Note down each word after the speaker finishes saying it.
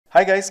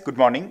Hi guys, good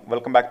morning.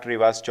 Welcome back to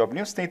ರಿವಾಸ್ job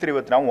news. ಸ್ನೇಹಿತರೆ,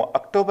 ಇವತ್ತು ನಾವು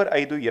ಅಕ್ಟೋಬರ್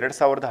 5,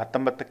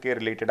 2019ಕ್ಕೆ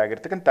ರಿಲೇಟೆಡ್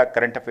ಆಗಿರ್ತಕ್ಕಂಥ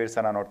ಕರೆಂಟ್ ಅಫೇರ್ಸ್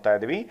ಅನ್ನು ನೋಡ್ತಾ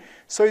ಇದ್ದೀವಿ.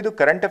 ಸೊ ಇದು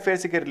ಕರೆಂಟ್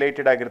ಅಫೇರ್ಸ್ಗೆ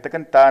ರಿಲೇಟೆಡ್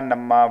ಆಗಿರ್ತಕ್ಕಂಥ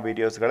ನಮ್ಮ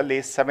ವಿಡಿಯೋಸ್ಗಳಲ್ಲಿ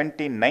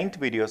 79th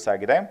ವಿಡಿಯೋಸ್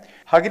ಆಗಿದೆ.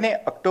 ಹಾಗೆಯೇ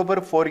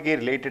ಅಕ್ಟೋಬರ್ 4ಗೆ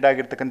ರಿಲೇಟೆಡ್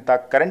ಆಗಿರ್ತಕ್ಕಂಥ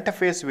ಕರೆಂಟ್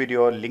ಅಫೇರ್ಸ್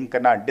ವಿಡಿಯೋ ಲಿಂಕ್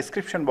ಅನ್ನ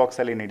ಡಿಸ್ಕ್ರಿಪ್ಷನ್ ಬಾಕ್ಸ್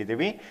ಅಲ್ಲಿ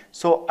ನೀಡಿದ್ದೀವಿ.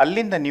 ಸೊ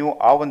ಅಲ್ಲಿಂದ ನೀವು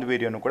ಆ ಒಂದು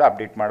ವಿಡಿಯೋನು ಕೂಡ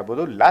ಅಪ್ಡೇಟ್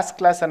ಮಾಡಬಹುದು. ಲಾಸ್ಟ್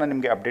ಕ್ಲಾಸ್ ಅನ್ನು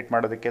ನಿಮಗೆ ಅಪ್ಡೇಟ್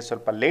ಮಾಡೋದಕ್ಕೆ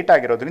ಸ್ವಲ್ಪ ಲೇಟ್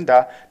ಆಗಿರೋದ್ರಿಂದ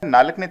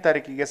 4ನೇ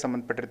ತಾರೀಕಿಗೆ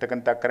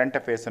ಸಂಬಂಧಪಟ್ಟಿರ್ತಕ್ಕಂಥ ಕರೆಂಟ್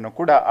ಅಫೇರ್ಸ್ ಅನ್ನು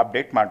ಕೂಡ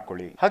ಅಪ್ಡೇಟ್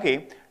ಮಾಡ್ಕೊಳ್ಳಿ. ಹಾಗೆ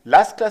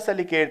ಲಾಸ್ಟ್ ಕ್ಲಾಸ್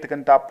ಅಲ್ಲಿ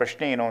ಕೇಳಿರ್ತಕ್ಕಂಥ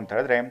ಪ್ರಶ್ನೆ ಏನು ಅಂತ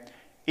ಹೇಳಿದ್ರೆ,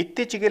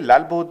 ಇತ್ತೀಚೆಗೆ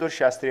ಲಾಲ್ ಬಹದ್ದೂರ್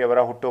ಶಾಸ್ತ್ರಿ ಅವರ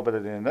ಹುಟ್ಟುಹಬ್ಬದ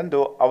ದಿನದಂದು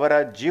ಅವರ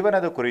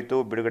ಜೀವನದ ಕುರಿತು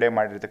ಬಿಡುಗಡೆ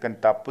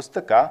ಮಾಡಿರ್ತಕ್ಕಂಥ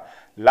ಪುಸ್ತಕ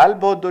Lal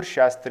Bahadur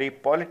Shastri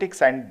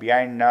politics and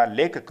beyond ನ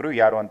ಲೇಖಕರು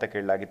ಯಾರು ಅಂತ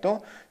ಕೇಳಲಾಗಿತ್ತು.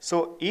 ಸೊ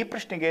ಈ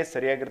ಪ್ರಶ್ನೆಗೆ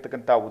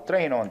ಸರಿಯಾಗಿರ್ತಕ್ಕಂಥ ಉತ್ತರ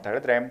ಏನು ಅಂತ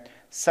ಹೇಳಿದ್ರೆ,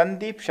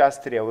 ಸಂದೀಪ್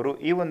ಶಾಸ್ತ್ರಿ ಅವರು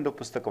ಈ ಒಂದು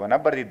ಪುಸ್ತಕವನ್ನ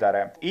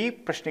ಬರೆದಿದ್ದಾರೆ. ಈ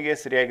ಪ್ರಶ್ನೆಗೆ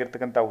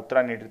ಸರಿಯಾಗಿರ್ತಕ್ಕಂಥ ಉತ್ತರ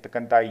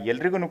ನೀಡಿರ್ತಕ್ಕಂಥ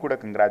ಎಲ್ರಿಗೂ ಕೂಡ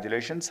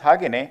ಕಂಗ್ರಾಚುಲೇಷನ್ಸ್.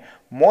 ಹಾಗೇನೆ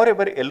ಮೋರ್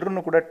ಎವರ್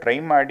ಎಲ್ಲರೂ ಕೂಡ ಟ್ರೈ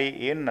ಮಾಡಿ,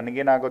 ಏನು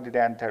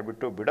ನನಗೇನಾಗೋದಿದೆ ಅಂತ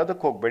ಹೇಳ್ಬಿಟ್ಟು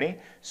ಬಿಡೋದಕ್ಕೆ ಹೋಗಬೇಡಿ.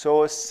 So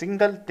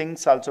single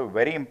things also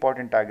very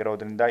important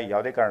ಆಗಿರೋದ್ರಿಂದ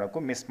ಯಾವುದೇ ಕಾರಣಕ್ಕೂ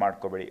ಮಿಸ್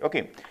ಮಾಡ್ಕೋಬೇಡಿ. ಓಕೆ,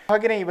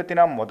 ಹಾಗೆಯೇ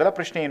ಇವತ್ತಿನ ಮೊದಲ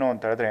ಪ್ರಶ್ನೆ ಏನು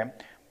ಅಂತ ಹೇಳಿದ್ರೆ,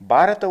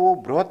 ಭಾರತವು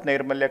ಬೃಹತ್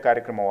ನೈರ್ಮಲ್ಯ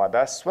ಕಾರ್ಯಕ್ರಮವಾದ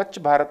ಸ್ವಚ್ಛ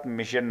ಭಾರತ್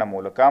ಮಿಷನ್ನ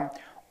ಮೂಲಕ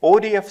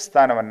ODF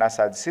ಸ್ಥಾನವನ್ನು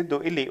ಸಾಧಿಸಿದ್ದು.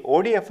 ಇಲ್ಲಿ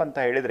ODF ಅಂತ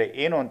ಹೇಳಿದರೆ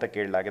ಏನು ಅಂತ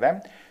ಕೇಳಲಾಗಿದೆ.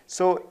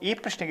 ಸೊ ಈ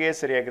ಪ್ರಶ್ನೆಗೆ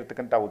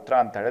ಸರಿಯಾಗಿರ್ತಕ್ಕಂಥ ಉತ್ತರ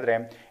ಅಂತ ಹೇಳಿದ್ರೆ,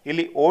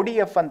 ಇಲ್ಲಿ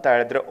ODF ಅಂತ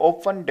ಹೇಳಿದ್ರೆ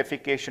ಓಪನ್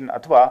ಡೆಫಿಕೇಶನ್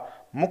ಅಥವಾ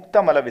ಮುಕ್ತ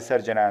ಮಲ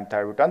ವಿಸರ್ಜನೆ ಅಂತ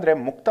ಹೇಳ್ಬಿಟ್ಟು, ಅಂದರೆ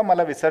ಮುಕ್ತ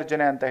ಮಲ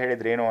ವಿಸರ್ಜನೆ ಅಂತ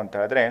ಹೇಳಿದ್ರೆ ಏನು ಅಂತ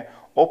ಹೇಳಿದ್ರೆ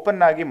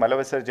ಓಪನ್ ಆಗಿ ಮಲ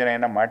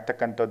ವಿಸರ್ಜನೆಯನ್ನು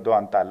ಮಾಡ್ತಕ್ಕಂಥದ್ದು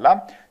ಅಂತ ಅಲ್ಲ.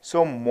 ಸೊ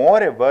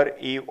ಮೋರ್ ಎವರ್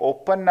ಈ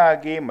ಓಪನ್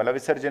ಆಗಿ ಮಲ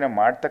ವಿಸರ್ಜನೆ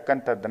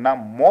ಮಾಡ್ತಕ್ಕಂಥದ್ದನ್ನ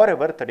ಮೋರ್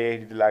ಎವರ್ ತಡೆ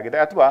ಹಿಡಿಯಲಾಗಿದೆ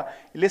ಅಥವಾ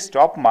ಇಲ್ಲಿ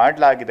ಸ್ಟಾಪ್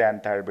ಮಾಡಲಾಗಿದೆ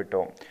ಅಂತ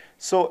ಹೇಳ್ಬಿಟ್ಟು.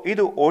 ಸೊ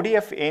ಇದು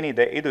ODF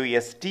ಏನಿದೆ, ಇದು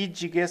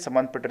SDGಗೆ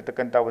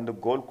ಸಂಬಂಧಪಟ್ಟಿರ್ತಕ್ಕಂಥ ಒಂದು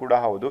ಗೋಲ್ ಕೂಡ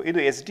ಹೌದು. ಇದು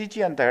SDG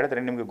ಅಂತ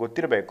ಹೇಳಿದ್ರೆ ನಿಮಗೆ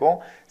ಗೊತ್ತಿರಬೇಕು,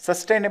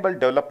 sustainable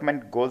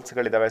development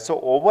ಗೋಲ್ಸ್ಗಳಿದ್ದಾವೆ. So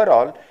over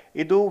all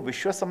ಇದು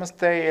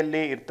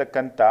ವಿಶ್ವಸಂಸ್ಥೆಯಲ್ಲಿ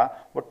ಇರ್ತಕ್ಕಂಥ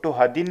ಒಟ್ಟು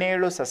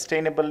 17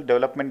 ಸಸ್ಟೈನಬಲ್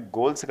ಡೆವಲಪ್ಮೆಂಟ್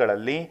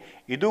ಗೋಲ್ಸ್ಗಳಲ್ಲಿ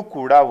ಇದು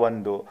ಕೂಡ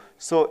ಒಂದು.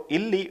 ಸೊ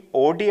ಇಲ್ಲಿ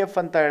ODF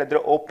ಅಂತ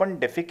ಹೇಳಿದ್ರೆ ಓಪನ್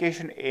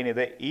ಡೆಫಿಕೇಶನ್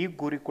ಏನಿದೆ, ಈ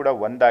ಗುರಿ ಕೂಡ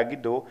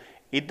ಒಂದಾಗಿದ್ದು,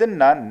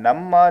 ಇದನ್ನ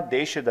ನಮ್ಮ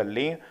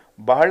ದೇಶದಲ್ಲಿ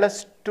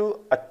ಬಹಳಷ್ಟು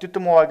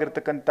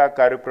ಅತ್ಯುತ್ತಮವಾಗಿರ್ತಕ್ಕಂಥ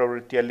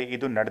ಕಾರ್ಯಪ್ರವೃತ್ತಿಯಲ್ಲಿ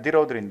ಇದು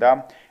ನಡೆದಿರೋದ್ರಿಂದ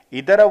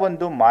ಇದರ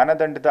ಒಂದು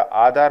ಮಾನದಂಡದ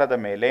ಆಧಾರದ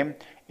ಮೇಲೆ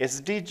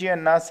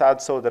SDGಯನ್ನು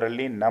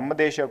ಸಾಧಿಸೋದರಲ್ಲಿ ನಮ್ಮ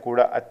ದೇಶ ಕೂಡ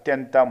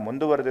ಅತ್ಯಂತ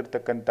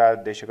ಮುಂದುವರೆದಿರ್ತಕ್ಕಂಥ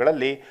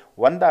ದೇಶಗಳಲ್ಲಿ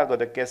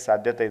ಒಂದಾಗೋದಕ್ಕೆ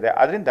ಸಾಧ್ಯತೆ ಇದೆ.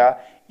 ಅದರಿಂದ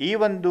ಈ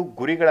ಒಂದು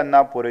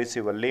ಗುರಿಗಳನ್ನು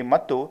ಪೂರೈಸುವಲ್ಲಿ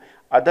ಮತ್ತು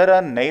ಅದರ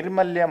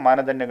ನೈರ್ಮಲ್ಯ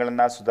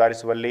ಮಾನದಂಡಗಳನ್ನು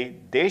ಸುಧಾರಿಸುವಲ್ಲಿ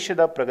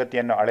ದೇಶದ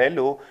ಪ್ರಗತಿಯನ್ನು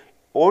ಅಳೆಯಲು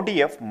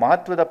ODF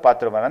ಮಹತ್ವದ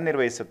ಪಾತ್ರವನ್ನು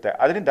ನಿರ್ವಹಿಸುತ್ತೆ.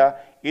 ಅದರಿಂದ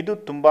ಇದು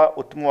ತುಂಬ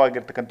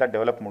ಉತ್ತಮವಾಗಿರ್ತಕ್ಕಂಥ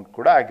ಡೆವಲಪ್ಮೆಂಟ್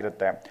ಕೂಡ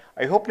ಆಗಿರುತ್ತೆ.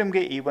 ಐ ಹೋಪ್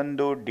ನಿಮಗೆ ಈ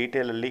ಒಂದು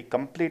ಡೀಟೇಲಲ್ಲಿ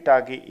ಕಂಪ್ಲೀಟ್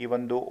ಆಗಿ ಈ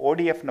ಒಂದು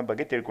ODFನ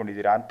ಬಗ್ಗೆ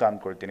ತಿಳ್ಕೊಂಡಿದ್ದೀರಾ ಅಂತ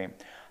ಅಂದ್ಕೊಳ್ತೀನಿ.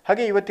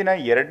 ಹಾಗೆ ಇವತ್ತಿನ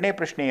ಎರಡನೇ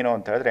ಪ್ರಶ್ನೆ ಏನು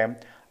ಅಂತ ಹೇಳಿದ್ರೆ,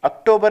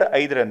 ಅಕ್ಟೋಬರ್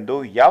 5ರಂದು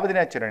ಯಾವ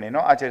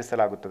ದಿನಾಚರಣೆಯನ್ನು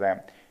ಆಚರಿಸಲಾಗುತ್ತದೆ?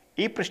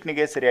 ಈ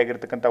ಪ್ರಶ್ನೆಗೆ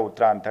ಸರಿಯಾಗಿರ್ತಕ್ಕಂಥ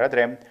ಉತ್ತರ ಅಂತ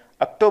ಹೇಳಿದ್ರೆ,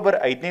 ಅಕ್ಟೋಬರ್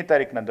 5ನೇ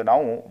ತಾರೀಕಿನಂದು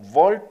ನಾವು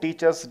ವರ್ಲ್ಡ್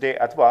ಟೀಚರ್ಸ್ ಡೇ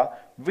ಅಥವಾ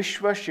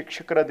ವಿಶ್ವ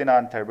ಶಿಕ್ಷಕರ ದಿನ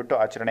ಅಂತ ಹೇಳ್ಬಿಟ್ಟು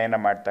ಆಚರಣೆಯನ್ನು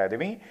ಮಾಡ್ತಾ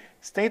ಇದ್ದೀವಿ.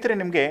 ಸ್ನೇಹಿತರೆ,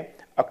 ನಿಮಗೆ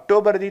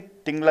ಅಕ್ಟೋಬರ್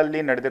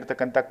ತಿಂಗಳಲ್ಲಿ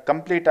ನಡೆದಿರ್ತಕ್ಕಂಥ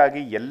ಕಂಪ್ಲೀಟ್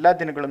ಆಗಿ ಎಲ್ಲ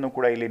ದಿನಗಳನ್ನು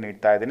ಕೂಡ ಇಲ್ಲಿ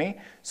ನೀಡ್ತಾ ಇದ್ದೀನಿ.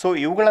 ಸೊ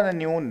ಇವುಗಳನ್ನು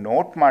ನೀವು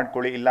ನೋಟ್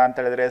ಮಾಡ್ಕೊಳ್ಳಿ, ಇಲ್ಲ ಅಂತ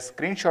ಹೇಳಿದ್ರೆ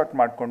ಸ್ಕ್ರೀನ್ಶಾಟ್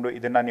ಮಾಡಿಕೊಂಡು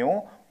ಇದನ್ನು ನೀವು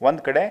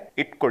ಒಂದು ಕಡೆ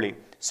ಇಟ್ಕೊಳ್ಳಿ.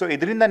 ಸೊ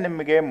ಇದರಿಂದ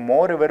ನಿಮಗೆ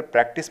ಮೋರ್ ಎವರ್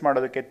ಪ್ರಾಕ್ಟೀಸ್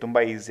ಮಾಡೋದಕ್ಕೆ ತುಂಬ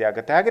ಈಸಿ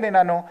ಆಗುತ್ತೆ. ಹಾಗೆಯೇ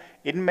ನಾನು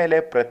ಇನ್ಮೇಲೆ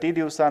ಪ್ರತಿ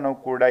ದಿವಸನೂ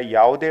ಕೂಡ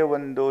ಯಾವುದೇ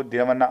ಒಂದು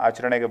ದಿನವನ್ನು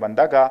ಆಚರಣೆಗೆ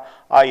ಬಂದಾಗ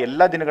ಆ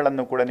ಎಲ್ಲ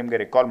ದಿನಗಳನ್ನು ಕೂಡ ನಿಮಗೆ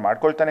ರಿಕಾಲ್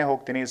ಮಾಡ್ಕೊಳ್ತಾನೆ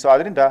ಹೋಗ್ತೀನಿ. ಸೊ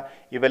ಅದರಿಂದ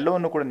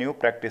ಇವೆಲ್ಲವನ್ನು ಕೂಡ ನೀವು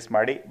ಪ್ರಾಕ್ಟೀಸ್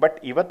ಮಾಡಿ. ಬಟ್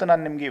ಇವತ್ತು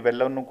ನಾನು ನಿಮಗೆ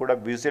ಇವೆಲ್ಲವನ್ನು ಕೂಡ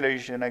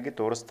ವಿಜುವಲೈಸೇಷನ್ ಆಗಿ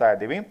ತೋರಿಸ್ತಾ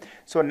ಇದ್ದೀವಿ.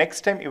 ಸೊ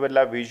ನೆಕ್ಸ್ಟ್ ಟೈಮ್ ಇವೆಲ್ಲ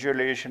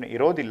ವಿಜುವಲೈಸೇಷನ್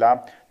ಇರೋದಿಲ್ಲ,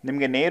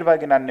 ನಿಮಗೆ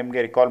ನೇರವಾಗಿ ನಾನು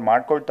ನಿಮಗೆ ರಿಕಾಲ್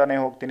ಮಾಡ್ಕೊಳ್ತಾನೆ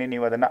ಹೋಗ್ತೀನಿ.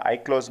 ನೀವು ಅದನ್ನು ಐ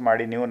ಕ್ಲೋಸ್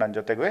ಮಾಡಿ ನೀವು ನನ್ನ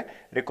ಜೊತೆಗೆ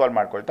ರಿಕಾಲ್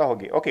ಮಾಡ್ಕೊಳ್ತಾ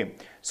ಹೋಗಿ. ಓಕೆ,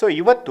 ಸೊ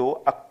ಇವತ್ತು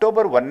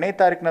ಅಕ್ಟೋಬರ್ 1ನೇ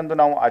ತಾರೀಕಿನಂದು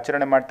ನಾವು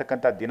ಆಚರಣೆ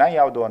ಮಾಡ್ತಕ್ಕಂಥ ದಿನ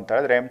ಯಾವುದು ಅಂತ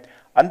ಹೇಳಿದ್ರೆ,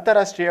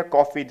 ಅಂತಾರಾಷ್ಟ್ರೀಯ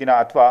ಕಾಫಿ ದಿನ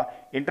ಅಥವಾ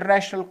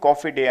ಇಂಟರ್ನ್ಯಾಷನಲ್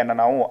ಕಾಫಿ ಡೇ ಅನ್ನು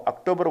ನಾವು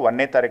ಅಕ್ಟೋಬರ್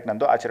 1ನೇ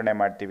ತಾರೀಕಿನಂದು ಆಚರಣೆ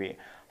ಮಾಡ್ತೀವಿ.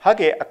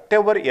 ಹಾಗೆ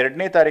ಅಕ್ಟೋಬರ್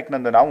 2ನೇ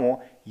ತಾರೀಕಿನಂದು ನಾವು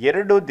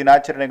 2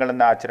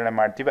 ದಿನಾಚರಣೆಗಳನ್ನು ಆಚರಣೆ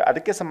ಮಾಡ್ತೀವಿ.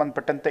 ಅದಕ್ಕೆ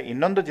ಸಂಬಂಧಪಟ್ಟಂತೆ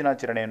ಇನ್ನೊಂದು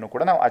ದಿನಾಚರಣೆಯನ್ನು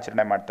ಕೂಡ ನಾವು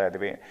ಆಚರಣೆ ಮಾಡ್ತಾ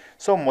ಇದ್ದೀವಿ.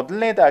 ಸೊ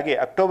ಮೊದಲನೇದಾಗಿ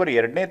ಅಕ್ಟೋಬರ್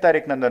 2ನೇ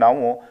ತಾರೀಕಿನಂದು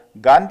ನಾವು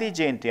ಗಾಂಧಿ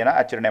ಜಯಂತಿಯನ್ನು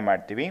ಆಚರಣೆ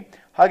ಮಾಡ್ತೀವಿ.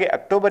 ಹಾಗೆ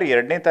ಅಕ್ಟೋಬರ್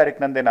 2ನೇ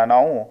ತಾರೀಕಿನಂದೇ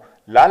ನಾವು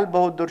ಲಾಲ್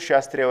ಬಹದ್ದೂರ್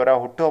ಶಾಸ್ತ್ರಿ ಅವರ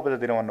ಹುಟ್ಟುಹಬ್ಬದ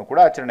ದಿನವನ್ನು ಕೂಡ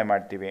ಆಚರಣೆ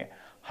ಮಾಡ್ತೀವಿ.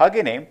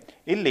 ಹಾಗೆಯೇ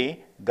ಇಲ್ಲಿ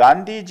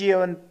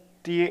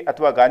ಗಾಂಧೀಜಿಯಂತಿ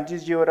ಅಥವಾ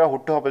ಗಾಂಧೀಜಿಯವರ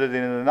ಹುಟ್ಟುಹಬ್ಬದ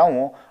ದಿನದ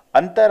ನಾವು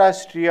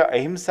ಅಂತಾರಾಷ್ಟ್ರೀಯ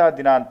ಅಹಿಂಸಾ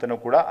ದಿನ ಅಂತಲೂ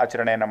ಕೂಡ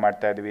ಆಚರಣೆಯನ್ನು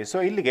ಮಾಡ್ತಾ ಇದ್ದೀವಿ. ಸೊ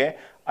ಇಲ್ಲಿಗೆ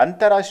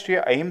ಅಂತಾರಾಷ್ಟ್ರೀಯ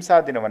ಅಹಿಂಸಾ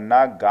ದಿನವನ್ನು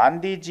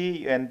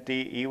ಗಾಂಧೀಜಿಯಂತಿ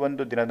ಈ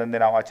ಒಂದು ದಿನದಂದೇ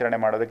ನಾವು ಆಚರಣೆ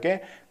ಮಾಡೋದಕ್ಕೆ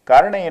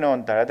ಕಾರಣ ಏನು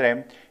ಅಂತ ಹೇಳಿದ್ರೆ,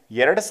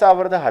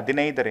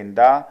 2015ರಿಂದ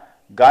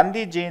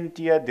ಗಾಂಧಿ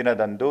ಜಯಂತಿಯ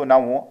ದಿನದಂದು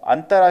ನಾವು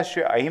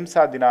ಅಂತಾರಾಷ್ಟ್ರೀಯ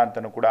ಅಹಿಂಸಾ ದಿನ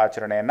ಅಂತಲೂ ಕೂಡ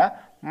ಆಚರಣೆಯನ್ನು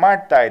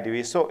ಮಾಡ್ತಾ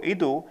ಇದ್ದೀವಿ. ಸೊ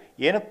ಇದು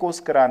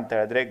ಏನಕ್ಕೋಸ್ಕರ ಅಂತ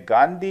ಹೇಳಿದ್ರೆ,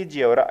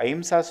 ಗಾಂಧೀಜಿಯವರ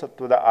ಅಹಿಂಸಾ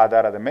ಸತ್ವದ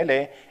ಆಧಾರದ ಮೇಲೆ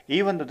ಈ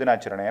ಒಂದು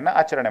ದಿನಾಚರಣೆಯನ್ನು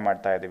ಆಚರಣೆ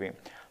ಮಾಡ್ತಾ ಇದ್ದೀವಿ.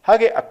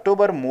 ಹಾಗೆ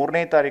ಅಕ್ಟೋಬರ್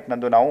 3ನೇ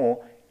ತಾರೀಕಿನಂದು ನಾವು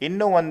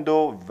ಇನ್ನೂ ಒಂದು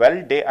ವೆಲ್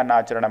ಡೇ ಅನ್ನು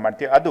ಆಚರಣೆ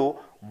ಮಾಡ್ತೀವಿ. ಅದು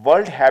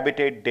ವರ್ಲ್ಡ್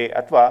ಹ್ಯಾಬಿಟೇಟ್ ಡೇ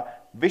ಅಥವಾ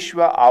ವಿಶ್ವ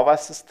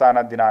ಆವಾಸ ಸ್ಥಾನ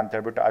ದಿನ ಅಂತ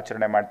ಹೇಳ್ಬಿಟ್ಟು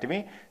ಆಚರಣೆ ಮಾಡ್ತೀವಿ.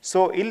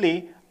 ಸೊ ಇಲ್ಲಿ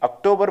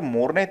ಅಕ್ಟೋಬರ್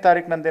 3ನೇ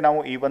ತಾರೀಕಿನಂದೇ ನಾವು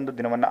ಈ ಒಂದು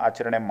ದಿನವನ್ನು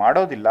ಆಚರಣೆ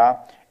ಮಾಡೋದಿಲ್ಲ.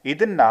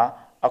 ಇದನ್ನ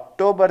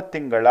ಅಕ್ಟೋಬರ್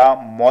ತಿಂಗಳ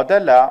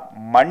ಮೊದಲ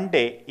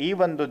ಮಂಡೇ ಈ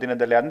ಒಂದು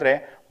ದಿನದಲ್ಲಿ, ಅಂದರೆ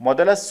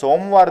ಮೊದಲ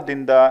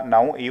ಸೋಮವಾರದಿಂದ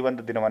ನಾವು ಈ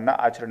ಒಂದು ದಿನವನ್ನು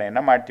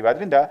ಆಚರಣೆಯನ್ನು ಮಾಡ್ತೀವಿ.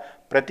 ಅದರಿಂದ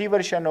ಪ್ರತಿ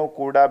ವರ್ಷವೂ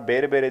ಕೂಡ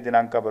ಬೇರೆ ಬೇರೆ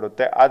ದಿನಾಂಕ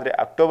ಬರುತ್ತೆ, ಆದರೆ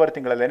ಅಕ್ಟೋಬರ್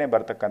ತಿಂಗಳಲ್ಲೇ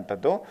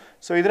ಬರ್ತಕ್ಕಂಥದ್ದು.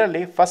 ಸೊ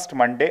ಇದರಲ್ಲಿ ಫಸ್ಟ್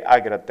ಮಂಡೇ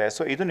ಆಗಿರುತ್ತೆ.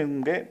 ಸೊ ಇದು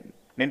ನಿಮಗೆ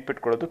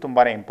ನೆನ್ಪಿಟ್ಕೊಳ್ಳೋದು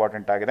ತುಂಬಾ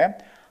ಇಂಪಾರ್ಟೆಂಟ್ ಆಗಿದೆ.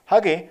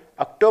 ಹಾಗೆ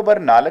ಅಕ್ಟೋಬರ್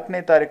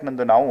 4ನೇ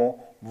ತಾರೀಕಿನಂದು ನಾವು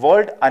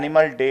ವರ್ಲ್ಡ್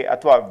ಅನಿಮಲ್ ಡೇ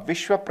ಅಥವಾ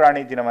ವಿಶ್ವ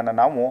ಪ್ರಾಣಿ ದಿನವನ್ನು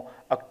ನಾವು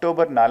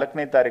ಅಕ್ಟೋಬರ್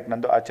 4ನೇ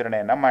ತಾರೀಕಿನಂದು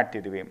ಆಚರಣೆಯನ್ನು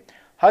ಮಾಡ್ತಿದ್ದೀವಿ.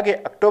 ಹಾಗೆ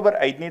ಅಕ್ಟೋಬರ್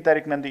 5ನೇ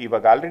ತಾರೀಕಿನಂದು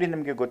ಇವಾಗ ಆಲ್ರೆಡಿ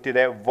ನಿಮಗೆ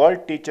ಗೊತ್ತಿದೆ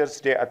ವರ್ಲ್ಡ್ ಟೀಚರ್ಸ್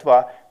ಡೇ ಅಥವಾ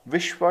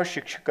ವಿಶ್ವ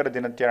ಶಿಕ್ಷಕರ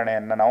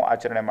ದಿನಾಚರಣೆಯನ್ನು ನಾವು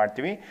ಆಚರಣೆ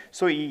ಮಾಡ್ತೀವಿ.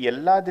 ಸೊ ಈ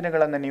ಎಲ್ಲ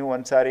ದಿನಗಳನ್ನು ನೀವು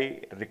ಒಂದ್ಸಾರಿ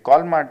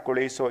ರಿಕಾಲ್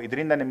ಮಾಡ್ಕೊಳ್ಳಿ. ಸೊ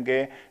ಇದರಿಂದ ನಿಮಗೆ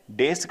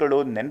ಡೇಸ್ಗಳು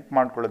ನೆನಪು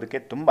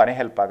ಮಾಡ್ಕೊಳ್ಳೋದಕ್ಕೆ ತುಂಬಾ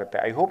ಹೆಲ್ಪ್ ಆಗುತ್ತೆ.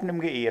 ಐ ಹೋಪ್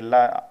ನಿಮಗೆ ಈ ಎಲ್ಲ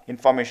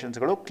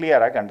ಇನ್ಫಾರ್ಮೇಷನ್ಸ್ಗಳು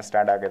ಕ್ಲಿಯರ್ ಆಗಿ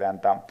ಅಂಡರ್ಸ್ಟ್ಯಾಂಡ್ ಆಗಿದೆ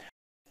ಅಂತ.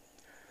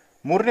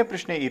 ಮೂರನೇ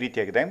ಪ್ರಶ್ನೆ ಈ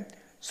ರೀತಿಯಾಗಿದೆ.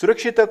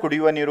 ಸುರಕ್ಷಿತ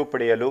ಕುಡಿಯುವ ನೀರು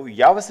ಪಡೆಯಲು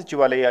ಯಾವ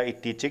ಸಚಿವಾಲಯ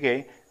ಇತ್ತೀಚೆಗೆ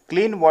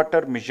ಕ್ಲೀನ್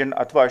ವಾಟರ್ ಮಿಷನ್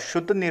ಅಥವಾ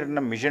ಶುದ್ಧ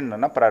ನೀರಿನ ಮಿಷನ್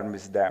ಅನ್ನು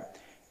ಪ್ರಾರಂಭಿಸಿದೆ?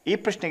 ಈ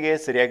ಪ್ರಶ್ನೆಗೆ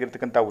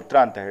ಸರಿಯಾಗಿರ್ತಕ್ಕಂಥ ಉತ್ತರ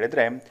ಅಂತ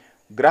ಹೇಳಿದ್ರೆ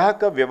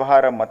ಗ್ರಾಹಕ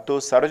ವ್ಯವಹಾರ ಮತ್ತು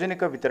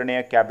ಸಾರ್ವಜನಿಕ ವಿತರಣೆಯ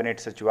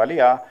ಕ್ಯಾಬಿನೆಟ್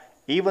ಸಚಿವಾಲಯ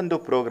ಈ ಒಂದು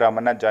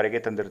ಪ್ರೋಗ್ರಾಮನ್ನು ಜಾರಿಗೆ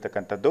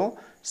ತಂದಿರತಕ್ಕಂಥದ್ದು.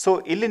 ಸೊ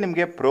ಇಲ್ಲಿ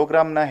ನಿಮಗೆ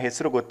ಪ್ರೋಗ್ರಾಮ್ನ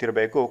ಹೆಸರು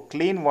ಗೊತ್ತಿರಬೇಕು,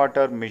 ಕ್ಲೀನ್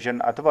ವಾಟರ್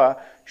ಮಿಷನ್ ಅಥವಾ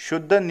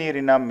ಶುದ್ಧ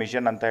ನೀರಿನ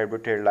ಮಿಷನ್ ಅಂತ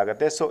ಹೇಳ್ಬಿಟ್ಟು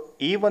ಹೇಳಲಾಗುತ್ತೆ. ಸೊ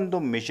ಈ ಒಂದು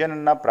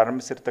ಮಿಷನನ್ನು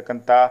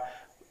ಪ್ರಾರಂಭಿಸಿರ್ತಕ್ಕಂಥ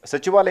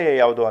ಸಚಿವಾಲಯ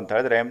ಯಾವುದು ಅಂತ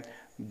ಹೇಳಿದ್ರೆ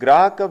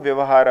ಗ್ರಾಹಕ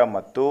ವ್ಯವಹಾರ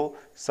ಮತ್ತು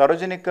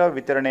ಸಾರ್ವಜನಿಕ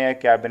ವಿತರಣೆಯ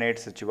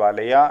ಕ್ಯಾಬಿನೆಟ್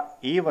ಸಚಿವಾಲಯ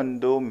ಈ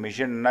ಒಂದು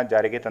ಮಿಷನ್ನ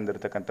ಜಾರಿಗೆ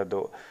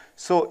ತಂದಿರತಕ್ಕಂಥದ್ದು.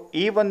 ಸೊ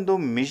ಈ ಒಂದು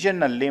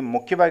ಮಿಷನ್ನಲ್ಲಿ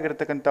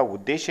ಮುಖ್ಯವಾಗಿರ್ತಕ್ಕಂಥ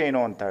ಉದ್ದೇಶ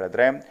ಏನು ಅಂತ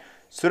ಹೇಳಿದ್ರೆ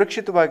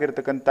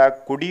ಸುರಕ್ಷಿತವಾಗಿರ್ತಕ್ಕಂಥ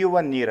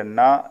ಕುಡಿಯುವ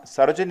ನೀರನ್ನು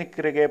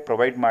ಸಾರ್ವಜನಿಕರಿಗೆ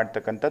ಪ್ರೊವೈಡ್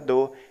ಮಾಡ್ತಕ್ಕಂಥದ್ದು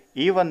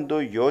ಈ ಒಂದು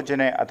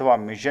ಯೋಜನೆ ಅಥವಾ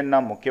ಮಿಷನ್ನ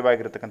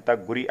ಮುಖ್ಯವಾಗಿರ್ತಕ್ಕಂಥ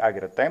ಗುರಿ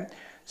ಆಗಿರುತ್ತೆ.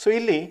 ಸೊ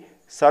ಇಲ್ಲಿ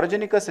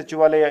ಸಾರ್ವಜನಿಕ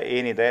ಸಚಿವಾಲಯ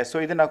ಏನಿದೆ, ಸೊ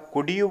ಇದನ್ನು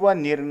ಕುಡಿಯುವ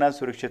ನೀರಿನ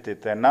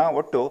ಸುರಕ್ಷತೆಯನ್ನು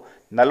ಒಟ್ಟು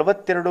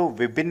 42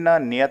 ವಿಭಿನ್ನ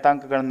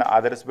ನಿಯತಾಂಕಗಳನ್ನು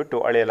ಆಧರಿಸಿಬಿಟ್ಟು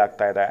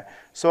ಅಳೆಯಲಾಗ್ತಾ ಇದೆ.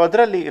 ಸೊ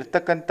ಅದರಲ್ಲಿ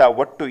ಇರ್ತಕ್ಕಂಥ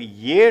ಒಟ್ಟು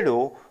 7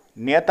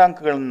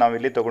 ನಿಯತಾಂಕಗಳನ್ನು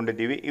ನಾವಿಲ್ಲಿ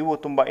ತಗೊಂಡಿದ್ದೀವಿ. ಇವು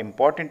ತುಂಬ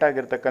ಇಂಪಾರ್ಟೆಂಟ್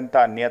ಆಗಿರ್ತಕ್ಕಂಥ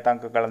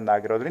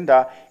ನಿಯತಾಂಕಗಳನ್ನಾಗಿರೋದ್ರಿಂದ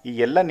ಈ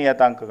ಎಲ್ಲ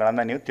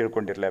ನಿಯತಾಂಕಗಳನ್ನು ನೀವು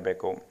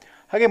ತಿಳ್ಕೊಂಡಿರಲೇಬೇಕು.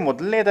 ಹಾಗೆ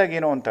ಮೊದಲನೇದಾಗಿ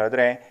ಏನು ಅಂತ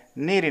ಹೇಳಿದ್ರೆ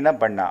ನೀರಿನ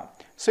ಬಣ್ಣ.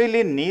 ಸೊ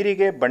ಇಲ್ಲಿ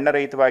ನೀರಿಗೆ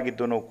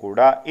ಬಣ್ಣರಹಿತವಾಗಿದ್ದೂ ಕೂಡ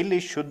ಇಲ್ಲಿ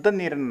ಶುದ್ಧ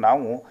ನೀರನ್ನು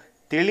ನಾವು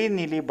ತಿಳಿ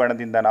ನೀಲಿ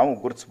ಬಣ್ಣದಿಂದ ನಾವು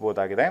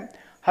ಗುರುತಿಸಬಹುದಾಗಿದೆ.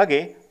 ಹಾಗೆ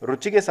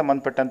ರುಚಿಗೆ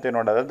ಸಂಬಂಧಪಟ್ಟಂತೆ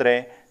ನೋಡೋದಾದರೆ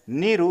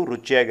ನೀರು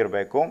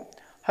ರುಚಿಯಾಗಿರಬೇಕು.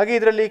 ಹಾಗೆ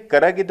ಇದರಲ್ಲಿ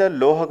ಕರಗಿದ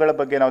ಲೋಹಗಳ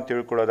ಬಗ್ಗೆ ನಾವು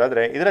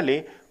ತಿಳ್ಕೊಳ್ಳೋದಾದರೆ ಇದರಲ್ಲಿ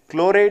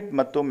ಕ್ಲೋರೈಡ್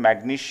ಮತ್ತು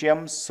ಮ್ಯಾಗ್ನೀಷಿಯಂ,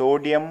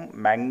 ಸೋಡಿಯಂ,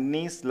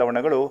 ಮ್ಯಾಂಗನೀಸ್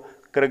ಲವಣಗಳು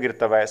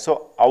ಕರಗಿರ್ತವೆ. ಸೊ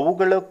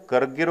ಅವುಗಳು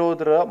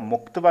ಕರಗಿರೋದ್ರ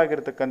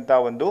ಮುಕ್ತವಾಗಿರ್ತಕ್ಕಂಥ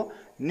ಒಂದು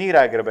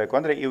ನೀರಾಗಿರಬೇಕು.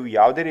 ಅಂದರೆ ಇವು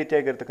ಯಾವುದೇ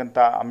ರೀತಿಯಾಗಿರ್ತಕ್ಕಂಥ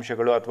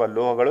ಅಂಶಗಳು ಅಥವಾ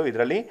ಲೋಹಗಳು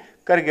ಇದರಲ್ಲಿ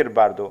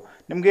ಕರಗಿರಬಾರ್ದು.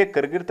 ನಿಮಗೆ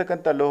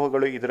ಕರಗಿರ್ತಕ್ಕಂಥ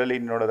ಲೋಹಗಳು ಇದರಲ್ಲಿ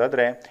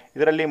ನೋಡೋದಾದರೆ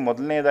ಇದರಲ್ಲಿ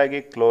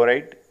ಮೊದಲನೇದಾಗಿ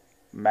ಕ್ಲೋರೈಡ್,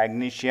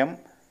 ಮ್ಯಾಗ್ನೀಷಿಯಂ,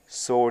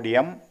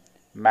 ಸೋಡಿಯಂ,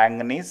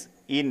 ಮ್ಯಾಂಗನೀಸ್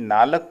ಈ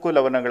 4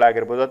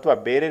 ಲವಣಗಳಾಗಿರ್ಬೋದು ಅಥವಾ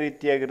ಬೇರೆ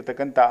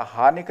ರೀತಿಯಾಗಿರ್ತಕ್ಕಂಥ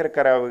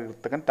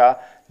ಹಾನಿಕರವಾಗಿರ್ತಕ್ಕಂಥ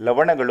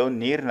ಲವಣಗಳು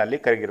ನೀರಿನಲ್ಲಿ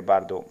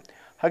ಕರಗಿರಬಾರ್ದು.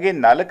 ಹಾಗೆ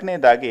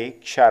 4ನೇದಾಗಿ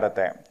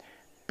ಕ್ಷಾರತೆ.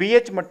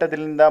 pH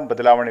ಮಟ್ಟದಿಂದ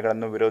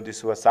ಬದಲಾವಣೆಗಳನ್ನು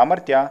ವಿರೋಧಿಸುವ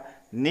ಸಾಮರ್ಥ್ಯ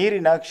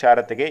ನೀರಿನ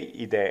ಕ್ಷಾರತೆಗೆ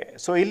ಇದೆ.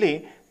 ಸೊ ಇಲ್ಲಿ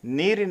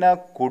ನೀರಿನ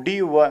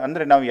ಕುಡಿಯುವ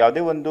ಅಂದರೆ ನಾವು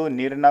ಯಾವುದೇ ಒಂದು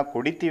ನೀರನ್ನು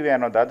ಕುಡಿತೀವಿ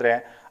ಅನ್ನೋದಾದರೆ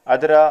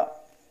ಅದರ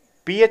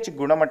pH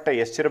ಗುಣಮಟ್ಟ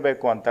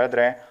ಎಷ್ಟಿರಬೇಕು ಅಂತ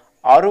ಹೇಳಿದ್ರೆ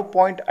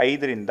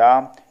 6.5ರಿಂದ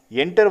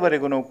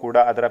 8ರವರೆಗೂ ಕೂಡ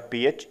ಅದರ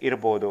pH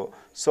ಇರ್ಬೋದು.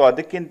 ಸೊ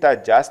ಅದಕ್ಕಿಂತ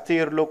ಜಾಸ್ತಿ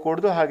ಇರಲು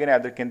ಕೂಡದು, ಹಾಗೆಯೇ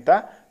ಅದಕ್ಕಿಂತ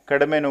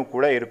ಕಡಿಮೆನೂ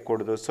ಕೂಡ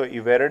ಇರಕೂಡದು. ಸೊ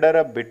ಇವೆರಡರ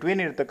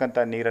ಬಿಟ್ವೀನ್ ಇರ್ತಕ್ಕಂಥ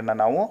ನೀರನ್ನು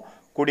ನಾವು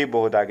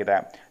ಕುಡಿಬಹುದಾಗಿದೆ.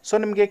 ಸೊ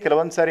ನಿಮಗೆ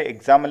ಕೆಲವೊಂದು ಸಾರಿ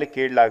ಎಕ್ಸಾಮಲ್ಲಿ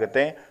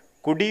ಕೇಳಲಾಗುತ್ತೆ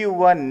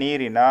ಕುಡಿಯುವ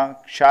ನೀರಿನ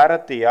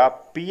ಕ್ಷಾರತೆಯ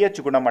pH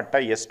ಗುಣಮಟ್ಟ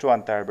ಎಷ್ಟು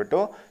ಅಂತ ಹೇಳ್ಬಿಟ್ಟು.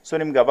 ಸೊ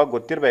ನಿಮ್ಗೆ ಅವಾಗ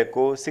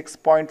ಗೊತ್ತಿರಬೇಕು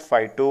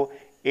 6.5 to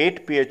 8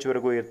 pH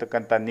ವರೆಗೂ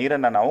ಇರ್ತಕ್ಕಂಥ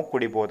ನೀರನ್ನು ನಾವು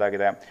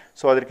ಕುಡಿಬಹುದಾಗಿದೆ.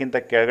 ಸೊ ಅದಕ್ಕಿಂತ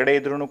ಕೆಳಗಡೆ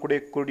ಇದ್ರೂ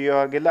ಕುಡಿಯೋ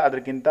ಹಾಗಿಲ್ಲ,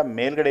 ಅದಕ್ಕಿಂತ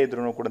ಮೇಲ್ಗಡೆ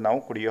ಇದ್ರೂ ಕೂಡ ನಾವು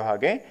ಕುಡಿಯೋ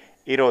ಹಾಗೆ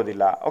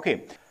ಇರೋದಿಲ್ಲ. ಓಕೆ,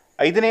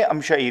 5ನೇ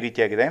ಅಂಶ ಈ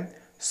ರೀತಿಯಾಗಿದೆ.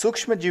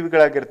 ಸೂಕ್ಷ್ಮ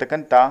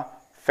ಜೀವಿಗಳಾಗಿರ್ತಕ್ಕಂಥ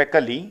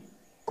ಫೆಕಲಿ,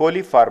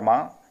 ಕೋಲಿಫಾರ್ಮಾ,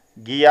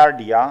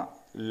 ಗಿಯಾರ್ಡಿಯಾ,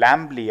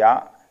 ಲ್ಯಾಂಬ್ಲಿಯಾ,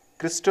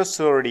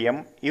 ಕ್ರಿಸ್ಟೋಸೋಡಿಯಂ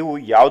ಇವು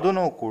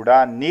ಯಾವುದೂ ಕೂಡ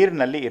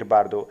ನೀರಿನಲ್ಲಿ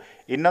ಇರಬಾರ್ದು.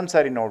 ಇನ್ನೊಂದು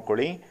ಸಾರಿ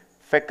ನೋಡ್ಕೊಳ್ಳಿ,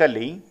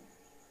 ಫೆಕಲಿ,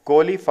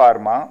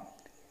 ಕೋಲಿಫಾರ್ಮಾ,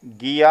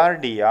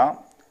 ಗಿಯಾರ್ಡಿಯಾ,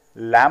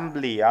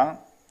 ಲ್ಯಾಂಬ್ಲಿಯಾ,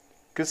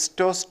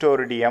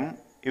 ಕ್ರಿಸ್ಟೋಸ್ಟೋರಿಡಿಯಂ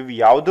ಇವು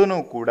ಯಾವುದೂ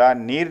ಕೂಡ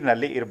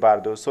ನೀರಿನಲ್ಲಿ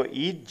ಇರಬಾರ್ದು. ಸೊ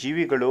ಈ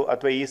ಜೀವಿಗಳು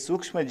ಅಥವಾ ಈ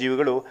ಸೂಕ್ಷ್ಮ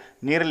ಜೀವಿಗಳು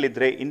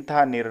ನೀರಲ್ಲಿದ್ದರೆ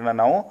ಇಂತಹ ನೀರನ್ನು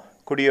ನಾವು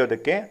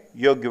ಕುಡಿಯೋದಕ್ಕೆ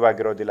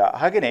ಯೋಗ್ಯವಾಗಿರೋದಿಲ್ಲ.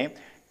 ಹಾಗೆಯೇ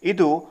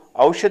ಇದು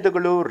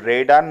ಔಷಧಗಳು,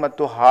 ರೇಡಾನ್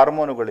ಮತ್ತು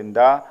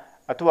ಹಾರ್ಮೋನುಗಳಿಂದ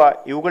ಅಥವಾ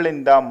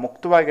ಇವುಗಳಿಂದ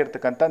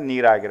ಮುಕ್ತವಾಗಿರ್ತಕ್ಕಂಥ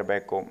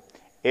ನೀರಾಗಿರಬೇಕು.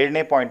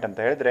 7ನೇ ಪಾಯಿಂಟ್ ಅಂತ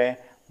ಹೇಳಿದ್ರೆ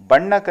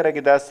ಬಣ್ಣ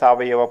ಕರಗಿದ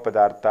ಸಾವಯವ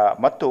ಪದಾರ್ಥ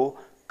ಮತ್ತು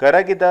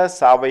ಕರಗಿದ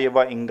ಸಾವಯವ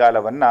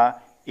ಇಂಗಾಲವನ್ನು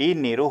ಈ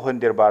ನೀರು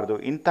ಹೊಂದಿರಬಾರ್ದು.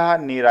 ಇಂತಹ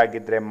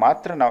ನೀರಾಗಿದ್ದರೆ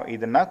ಮಾತ್ರ ನಾವು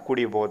ಇದನ್ನು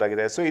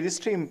ಕುಡಿಯಬಹುದಾಗಿದೆ. ಸೊ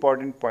ಇದಿಷ್ಟು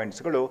ಇಂಪಾರ್ಟೆಂಟ್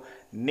ಪಾಯಿಂಟ್ಸ್ಗಳು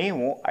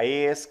ನೀವು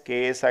IAS,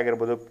 KS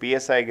ಆಗಿರ್ಬೋದು,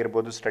 PS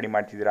ಆಗಿರ್ಬೋದು ಸ್ಟಡಿ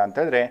ಮಾಡ್ತಿದ್ದೀರಾ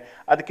ಅಂತಂದರೆ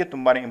ಅದಕ್ಕೆ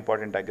ತುಂಬಾ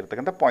ಇಂಪಾರ್ಟೆಂಟ್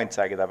ಆಗಿರ್ತಕ್ಕಂಥ ಪಾಯಿಂಟ್ಸ್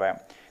ಆಗಿದ್ದಾವೆ.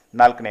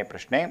 4ನೇ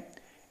ಪ್ರಶ್ನೆ,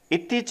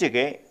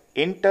 ಇತ್ತೀಚೆಗೆ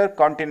ಇಂಟರ್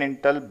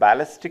ಕಾಂಟಿನೆಂಟಲ್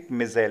ಬ್ಯಾಲಿಸ್ಟಿಕ್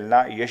ಮಿಸೈಲ್ನ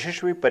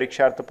ಯಶಸ್ವಿ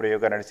ಪರೀಕ್ಷಾರ್ಥ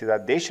ಪ್ರಯೋಗ ನಡೆಸಿದ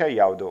ದೇಶ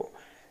ಯಾವುದು?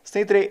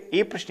 ಸ್ನೇಹಿತರೆ,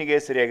 ಈ ಪ್ರಶ್ನೆಗೆ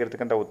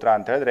ಸರಿಯಾಗಿರ್ತಕ್ಕಂಥ ಉತ್ತರ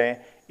ಅಂತ ಹೇಳಿದ್ರೆ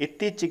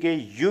ಇತ್ತೀಚೆಗೆ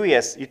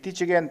US,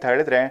 ಇತ್ತೀಚೆಗೆ ಅಂತ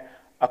ಹೇಳಿದ್ರೆ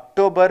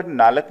ಅಕ್ಟೋಬರ್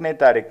 4ನೇ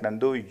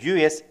ತಾರೀಕಿನಂದು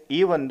US ಈ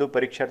ಒಂದು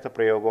ಪರೀಕ್ಷಾರ್ಥ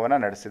ಪ್ರಯೋಗವನ್ನು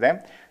ನಡೆಸಿದೆ.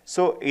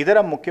 ಸೊ ಇದರ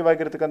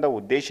ಮುಖ್ಯವಾಗಿರ್ತಕ್ಕಂಥ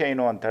ಉದ್ದೇಶ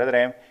ಏನು ಅಂತ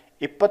ಹೇಳಿದ್ರೆ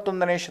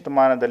 21ನೇ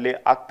ಶತಮಾನದಲ್ಲಿ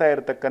ಆಗ್ತಾ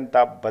ಇರತಕ್ಕಂಥ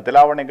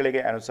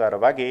ಬದಲಾವಣೆಗಳಿಗೆ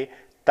ಅನುಸಾರವಾಗಿ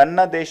ತನ್ನ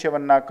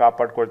ದೇಶವನ್ನು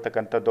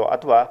ಕಾಪಾಡ್ಕೊಳ್ತಕ್ಕಂಥದ್ದು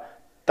ಅಥವಾ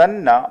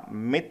ತನ್ನ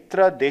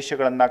ಮಿತ್ರ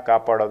ದೇಶಗಳನ್ನು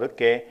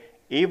ಕಾಪಾಡೋದಕ್ಕೆ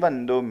ಈ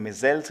ಒಂದು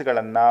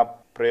ಮಿಸೈಲ್ಸ್ಗಳನ್ನು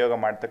ಪ್ರಯೋಗ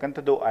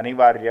ಮಾಡ್ತಕ್ಕಂಥದ್ದು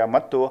ಅನಿವಾರ್ಯ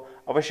ಮತ್ತು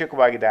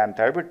ಅವಶ್ಯಕವಾಗಿದೆ ಅಂತ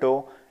ಹೇಳ್ಬಿಟ್ಟು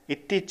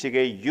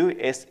ಇತ್ತೀಚೆಗೆ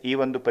US ಈ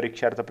ಒಂದು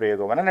ಪರೀಕ್ಷಾರ್ಥ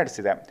ಪ್ರಯೋಗವನ್ನು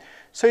ನಡೆಸಿದೆ.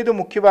 ಸೊ ಇದು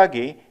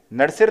ಮುಖ್ಯವಾಗಿ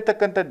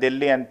ನಡೆಸಿರ್ತಕ್ಕಂಥದ್ದು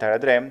ಎಲ್ಲಿ ಅಂತ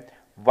ಹೇಳಿದ್ರೆ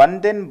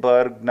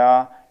ವಂದೆನ್ಬರ್ಗ್ನ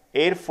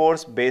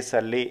ಏರ್ಫೋರ್ಸ್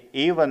ಬೇಸಲ್ಲಿ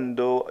ಈ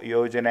ಒಂದು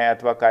ಯೋಜನೆ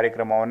ಅಥವಾ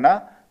ಕಾರ್ಯಕ್ರಮವನ್ನು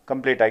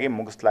ಕಂಪ್ಲೀಟ್ ಆಗಿ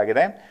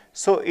ಮುಗಿಸಲಾಗಿದೆ.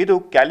 ಸೊ ಇದು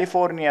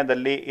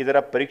ಕ್ಯಾಲಿಫೋರ್ನಿಯಾದಲ್ಲಿ ಇದರ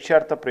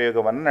ಪರೀಕ್ಷಾರ್ಥ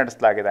ಪ್ರಯೋಗವನ್ನು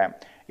ನಡೆಸಲಾಗಿದೆ.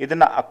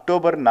 ಇದನ್ನು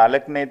ಅಕ್ಟೋಬರ್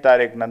 4ನೇ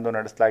ತಾರೀಕಿನಂದು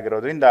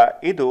ನಡೆಸಲಾಗಿರೋದ್ರಿಂದ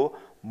ಇದು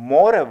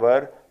ಮೋರ್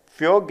ಎವರ್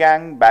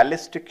ಫ್ಯೋಗ್ಯಾಂಗ್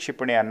ಬ್ಯಾಲಿಸ್ಟಿಕ್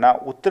ಕ್ಷಿಪಣಿಯನ್ನು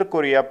ಉತ್ತರ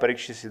ಕೊರಿಯಾ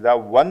ಪರೀಕ್ಷಿಸಿದ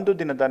ಒಂದು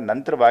ದಿನದ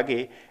ನಂತರವಾಗಿ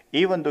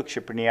ಈ ಒಂದು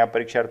ಕ್ಷಿಪಣಿಯ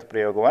ಪರೀಕ್ಷಾರ್ಥ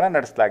ಪ್ರಯೋಗವನ್ನು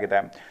ನಡೆಸಲಾಗಿದೆ.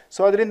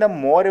 ಸೊ ಅದರಿಂದ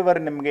ಮೋರ್ ಎವರ್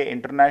ನಿಮಗೆ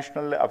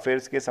ಇಂಟರ್ನ್ಯಾಷನಲ್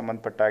ಅಫೇರ್ಸ್ಗೆ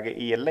ಸಂಬಂಧಪಟ್ಟ ಹಾಗೆ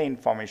ಈ ಎಲ್ಲ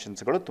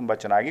ಇನ್ಫಾರ್ಮೇಷನ್ಸ್ಗಳು ತುಂಬ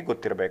ಚೆನ್ನಾಗಿ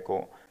ಗೊತ್ತಿರಬೇಕು.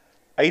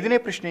 5ನೇ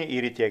ಪ್ರಶ್ನೆ ಈ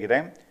ರೀತಿಯಾಗಿದೆ.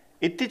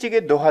 ಇತ್ತೀಚೆಗೆ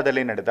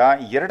ದೋಹಾದಲ್ಲಿ ನಡೆದ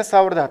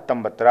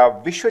 2019ರ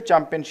ವಿಶ್ವ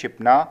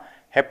ಚಾಂಪಿಯನ್ಶಿಪ್ನ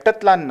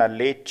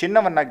ಹೆಪ್ಟತ್ಲಾನ್ನಲ್ಲಿ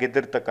ಚಿನ್ನವನ್ನು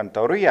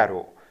ಗೆದ್ದಿರ್ತಕ್ಕಂಥವ್ರು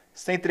ಯಾರು?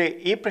 ಸ್ನೇಹಿತರೆ,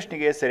 ಈ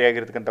ಪ್ರಶ್ನೆಗೆ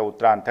ಸರಿಯಾಗಿರ್ತಕ್ಕಂಥ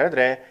ಉತ್ತರ ಅಂತ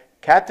ಹೇಳಿದ್ರೆ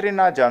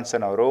ಕ್ಯಾಥರಿನಾ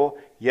ಜಾನ್ಸನ್ ಅವರು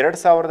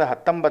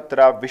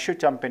 2019ರ ವಿಶ್ವ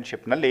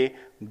ಚಾಂಪಿಯನ್ಶಿಪ್ನಲ್ಲಿ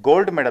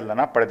ಗೋಲ್ಡ್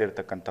ಮೆಡಲನ್ನು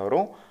ಪಡೆದಿರ್ತಕ್ಕಂಥವ್ರು.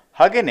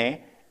 ಹಾಗೆಯೇ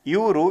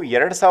ಇವರು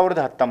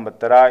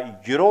 2019ರ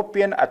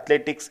ಯುರೋಪಿಯನ್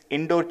ಅಥ್ಲೆಟಿಕ್ಸ್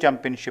ಇಂಡೋರ್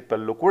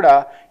ಚಾಂಪಿಯನ್ಶಿಪ್ಪಲ್ಲೂ ಕೂಡ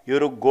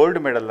ಇವರು ಗೋಲ್ಡ್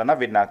ಮೆಡಲನ್ನು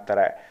ವಿನ್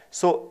ಆಗ್ತಾರೆ.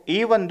 ಸೊ ಈ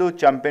ಒಂದು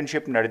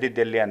ಚಾಂಪಿಯನ್ಶಿಪ್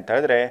ನಡೆದಿದ್ದೆಲ್ಲಿ ಅಂತ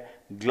ಹೇಳಿದ್ರೆ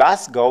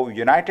ಗ್ಲಾಸ್ಗೌ,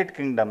 ಯುನೈಟೆಡ್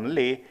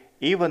ಕಿಂಗ್ಡಮ್ನಲ್ಲಿ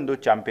ಈ ಒಂದು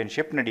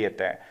ಚಾಂಪಿಯನ್ಶಿಪ್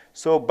ನಡೆಯುತ್ತೆ.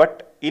 ಸೊ ಬಟ್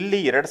ಇಲ್ಲಿ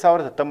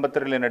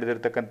 2019ರಲ್ಲಿ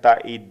ನಡೆದಿರ್ತಕ್ಕಂಥ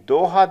ಈ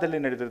ದೋಹಾದಲ್ಲಿ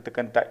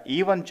ನಡೆದಿರ್ತಕ್ಕಂಥ ಈ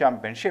ಒಂದು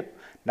ಚಾಂಪಿಯನ್ಶಿಪ್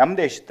ನಮ್ಮ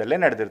ದೇಶದಲ್ಲೇ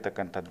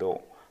ನಡೆದಿರ್ತಕ್ಕಂಥದ್ದು.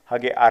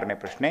 ಹಾಗೆ 6ನೇ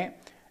ಪ್ರಶ್ನೆ.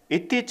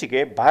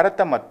 ಇತ್ತೀಚೆಗೆ ಭಾರತ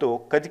ಮತ್ತು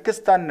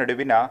ಕಜಕಿಸ್ತಾನ್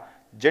ನಡುವಿನ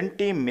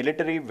ಜಂಟಿ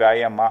ಮಿಲಿಟರಿ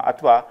ವ್ಯಾಯಾಮ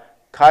ಅಥವಾ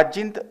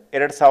ಖಾಜಿಂದ್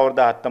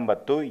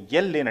 2019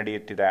 ಎಲ್ಲಿ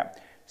ನಡೆಯುತ್ತಿದೆ?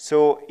 ಸೊ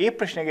ಈ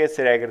ಪ್ರಶ್ನೆಗೆ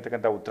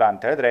ಸರಿಯಾಗಿರ್ತಕ್ಕಂಥ ಉತ್ತರ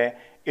ಅಂತ ಹೇಳಿದ್ರೆ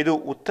ಇದು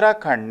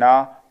ಉತ್ತರಾಖಂಡ್ನ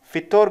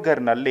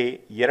ಫಿತೋರ್ಗರ್ನಲ್ಲಿ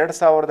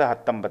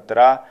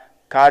 2019ರ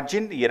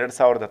ಖಾಜಿಂದ್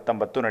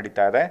 2019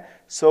 ನಡೀತಾ ಇದೆ.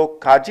 ಸೊ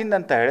ಖಾಜಿಂದ್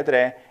ಅಂತ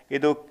ಹೇಳಿದ್ರೆ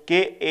ಇದು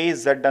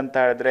KAZ ಅಂತ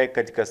ಹೇಳಿದ್ರೆ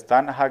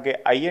ಕಜಕಿಸ್ತಾನ್, ಹಾಗೆ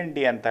IND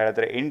ಅಂತ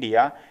ಹೇಳಿದ್ರೆ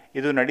ಇಂಡಿಯಾ.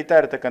 ಇದು ನಡೀತಾ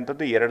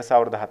ಇರತಕ್ಕಂಥದ್ದು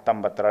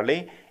 2019ರಲ್ಲಿ.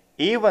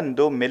 ಈ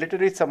ಒಂದು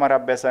ಮಿಲಿಟರಿ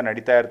ಸಮರಾಭ್ಯಾಸ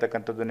ನಡೀತಾ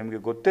ಇರತಕ್ಕಂಥದ್ದು ನಿಮಗೆ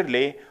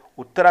ಗೊತ್ತಿರಲಿ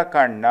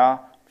ಉತ್ತರಾಖಂಡ್ನ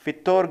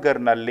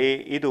ಫಿತೋರ್ಗರ್ನಲ್ಲಿ.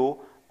 ಇದು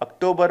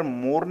ಅಕ್ಟೋಬರ್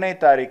 3ನೇ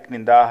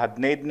ತಾರೀಕಿನಿಂದ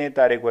 15ನೇ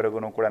ತಾರೀಕುವರೆಗೂ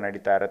ಕೂಡ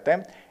ನಡೀತಾ ಇರುತ್ತೆ.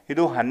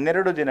 ಇದು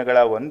 12 ದಿನಗಳ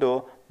ಒಂದು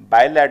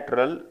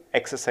ಬಯಲ್ಯಾಟ್ರಲ್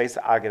ಎಕ್ಸಸೈಸ್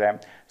ಆಗಿದೆ.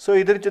 ಸೊ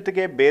ಇದ್ರ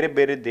ಜೊತೆಗೆ ಬೇರೆ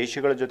ಬೇರೆ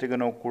ದೇಶಗಳ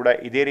ಜೊತೆಗೂ ಕೂಡ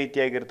ಇದೇ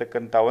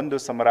ರೀತಿಯಾಗಿರ್ತಕ್ಕಂಥ ಒಂದು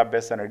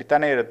ಸಮರಾಭ್ಯಾಸ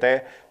ನಡೀತಾನೆ ಇರುತ್ತೆ.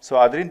 ಸೊ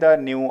ಅದರಿಂದ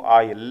ನೀವು ಆ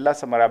ಎಲ್ಲ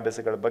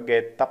ಸಮರಾಭ್ಯಾಸಗಳ ಬಗ್ಗೆ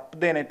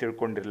ತಪ್ಪದೇನೆ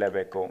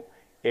ತಿಳ್ಕೊಂಡಿರಲೇಬೇಕು.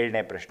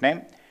 7ನೇ ಪ್ರಶ್ನೆ.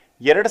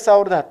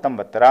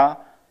 2019ರ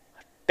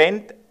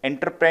 10th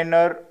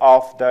ಎಂಟರ್ಪ್ರೆನರ್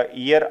ಆಫ್ ದ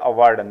ಇಯರ್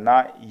ಅವಾರ್ಡನ್ನು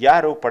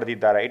ಯಾರು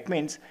ಪಡೆದಿದ್ದಾರೆ? It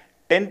means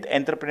 10th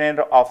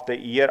ಎಂಟರ್ಪ್ರೆನರ್ of the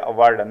year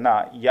ಅವಾರ್ಡನ್ನು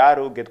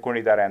ಯಾರು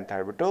ಗೆದ್ಕೊಂಡಿದ್ದಾರೆ ಅಂತ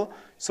ಹೇಳ್ಬಿಟ್ಟು.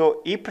 ಸೊ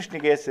ಈ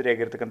ಪ್ರಶ್ನೆಗೆ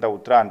ಸರಿಯಾಗಿರ್ತಕ್ಕಂಥ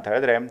ಉತ್ತರ ಅಂತ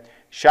ಹೇಳಿದ್ರೆ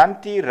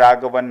ಶಾಂತಿ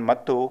ರಾಘವನ್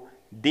ಮತ್ತು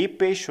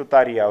ದೀಪೇಶ್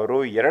ಸುತಾರಿಯಾ ಅವರು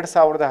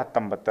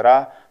 2019ರ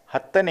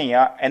 10ನೇಯ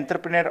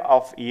ಎಂಟರ್ಪ್ರೆನರ್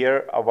ಆಫ್ ಇಯರ್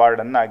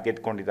ಅವಾರ್ಡನ್ನು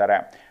ಗೆದ್ಕೊಂಡಿದ್ದಾರೆ.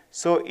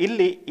 ಸೊ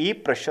ಇಲ್ಲಿ ಈ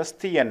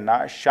ಪ್ರಶಸ್ತಿಯನ್ನು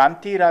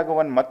ಶಾಂತಿ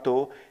ರಾಘವನ್ ಮತ್ತು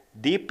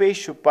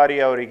ದೀಪೇಶ್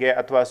ಸುಪಾರಿಯಾ ಅವರಿಗೆ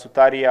ಅಥವಾ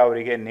ಸುತಾರಿಯಾ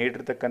ಅವರಿಗೆ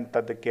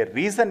ನೀಡಿರ್ತಕ್ಕಂಥದ್ದಕ್ಕೆ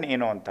ರೀಸನ್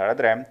ಏನು ಅಂತ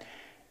ಹೇಳಿದ್ರೆ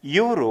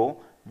ಇವರು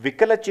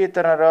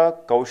ವಿಕಲಚೇತನರ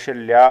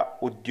ಕೌಶಲ್ಯ,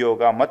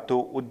 ಉದ್ಯೋಗ ಮತ್ತು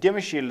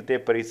ಉದ್ಯಮಶೀಲತೆ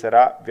ಪರಿಸರ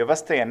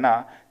ವ್ಯವಸ್ಥೆಯನ್ನು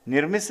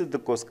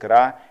ನಿರ್ಮಿಸಿದ್ದಕ್ಕೋಸ್ಕರ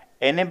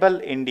ಎನೇಬಲ್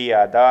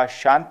ಇಂಡಿಯಾದ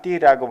ಶಾಂತಿ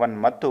ರಾಘವನ್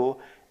ಮತ್ತು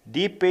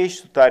ದೀಪೇಶ್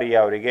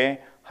ಸುತಾರಿಯಾ ಅವರಿಗೆ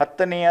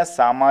 10ನೇಯ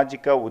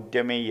ಸಾಮಾಜಿಕ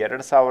ಉದ್ಯಮಿ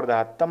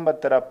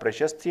 2019ರ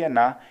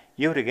ಪ್ರಶಸ್ತಿಯನ್ನು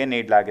ಇವರಿಗೆ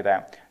ನೀಡಲಾಗಿದೆ.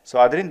 ಸೊ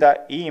ಅದರಿಂದ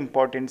ಈ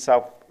ಇಂಪಾರ್ಟೆನ್ಸ್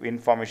ಆಫ್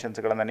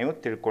ಇನ್ಫಾರ್ಮೇಷನ್ಸ್ಗಳನ್ನು ನೀವು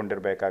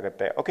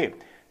ತಿಳ್ಕೊಂಡಿರಬೇಕಾಗತ್ತೆ. ಓಕೆ.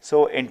 ಸೊ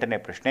 8ನೇ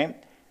ಪ್ರಶ್ನೆ.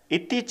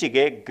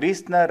 ಇತ್ತೀಚೆಗೆ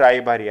ಗ್ರೀಸ್ನ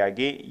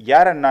ರಾಯಭಾರಿಯಾಗಿ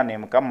ಯಾರನ್ನು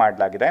ನೇಮಕ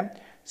ಮಾಡಲಾಗಿದೆ?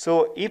 ಸೊ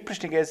ಈ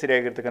ಪ್ರಶ್ನೆಗೆ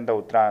ಸರಿಯಾಗಿರ್ತಕ್ಕಂಥ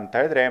ಉತ್ತರ ಅಂತ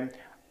ಹೇಳಿದ್ರೆ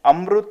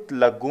ಅಮೃತ್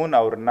ಲಗೂನ್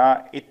ಅವ್ರನ್ನ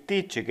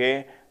ಇತ್ತೀಚೆಗೆ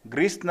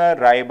ಗ್ರೀಸ್ನ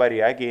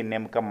ರಾಯಭಾರಿಯಾಗಿ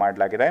ನೇಮಕ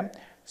ಮಾಡಲಾಗಿದೆ.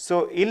 ಸೊ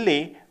ಇಲ್ಲಿ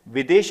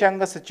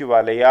ವಿದೇಶಾಂಗ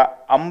ಸಚಿವಾಲಯ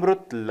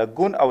ಅಮೃತ್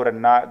ಲಗೂನ್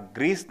ಅವರನ್ನು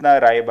ಗ್ರೀಸ್ನ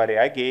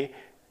ರಾಯಭಾರಿಯಾಗಿ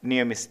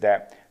ನಿಯಮಿಸಿದೆ.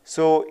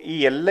 ಸೊ ಈ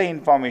ಎಲ್ಲ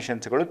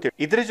ಇನ್ಫಾರ್ಮೇಷನ್ಸ್ಗಳು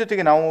ಇದರ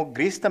ಜೊತೆಗೆ ನಾವು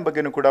ಗ್ರೀಸ್ನ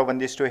ಬಗ್ಗೆನೂ ಕೂಡ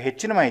ಒಂದಿಷ್ಟು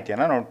ಹೆಚ್ಚಿನ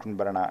ಮಾಹಿತಿಯನ್ನು ನೋಡ್ಕೊಂಡು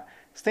ಬರೋಣ.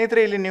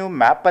 ಸ್ನೇಹಿತರೆ, ಇಲ್ಲಿ ನೀವು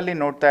ಮ್ಯಾಪಲ್ಲಿ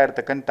ನೋಡ್ತಾ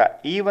ಇರತಕ್ಕಂಥ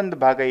ಈ ಒಂದು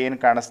ಭಾಗ ಏನು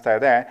ಕಾಣಿಸ್ತಾ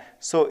ಇದೆ,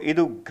 ಸೊ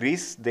ಇದು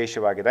ಗ್ರೀಸ್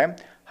ದೇಶವಾಗಿದೆ.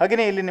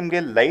 ಹಾಗೆಯೇ ಇಲ್ಲಿ ನಿಮಗೆ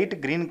ಲೈಟ್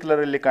ಗ್ರೀನ್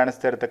ಕಲರಲ್ಲಿ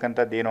ಕಾಣಿಸ್ತಾ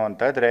ಇರತಕ್ಕಂಥದ್ದು ಏನು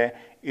ಅಂತ ಹೇಳಿದ್ರೆ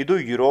ಇದು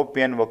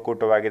ಯುರೋಪಿಯನ್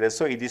ಒಕ್ಕೂಟವಾಗಿದೆ.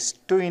 ಸೊ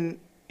ಇದಿಷ್ಟು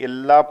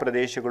ಎಲ್ಲ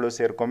ಪ್ರದೇಶಗಳು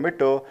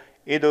ಸೇರ್ಕೊಂಡ್ಬಿಟ್ಟು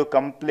ಇದು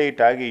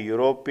ಕಂಪ್ಲೀಟ್ ಆಗಿ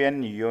ಯುರೋಪಿಯನ್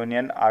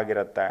ಯೂನಿಯನ್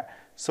ಆಗಿರುತ್ತೆ.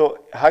 ಸೊ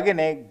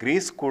ಹಾಗೆಯೇ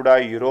ಗ್ರೀಸ್ ಕೂಡ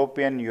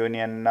ಯುರೋಪಿಯನ್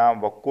ಯೂನಿಯನ್ನ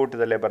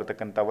ಒಕ್ಕೂಟದಲ್ಲೇ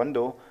ಬರತಕ್ಕಂಥ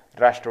ಒಂದು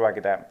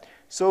ರಾಷ್ಟ್ರವಾಗಿದೆ.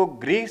 ಸೊ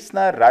ಗ್ರೀಸ್ನ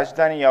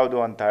ರಾಜಧಾನಿ ಯಾವುದು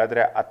ಅಂತ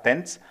ಹೇಳಿದ್ರೆ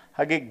ಅಥೆನ್ಸ್.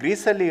 ಹಾಗೆ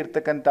ಗ್ರೀಸಲ್ಲಿ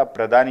ಇರ್ತಕ್ಕಂಥ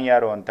ಪ್ರಧಾನಿ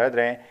ಯಾರು ಅಂತ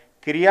ಹೇಳಿದ್ರೆ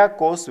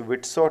ಕಿರಿಯಾಕೋಸ್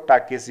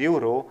ವಿಟ್ಸೋಟಾಕಿಸ್,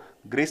 ಇವರು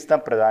ಗ್ರೀಸ್ನ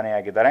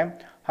ಪ್ರಧಾನಿಯಾಗಿದ್ದಾರೆ.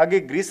 ಹಾಗೆ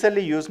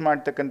ಗ್ರೀಸಲ್ಲಿ ಯೂಸ್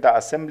ಮಾಡ್ತಕ್ಕಂಥ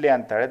ಅಸೆಂಬ್ಲಿ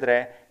ಅಂತ ಹೇಳಿದ್ರೆ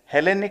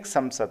ಹೆಲೆನಿಕ್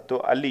ಸಂಸತ್ತು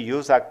ಅಲ್ಲಿ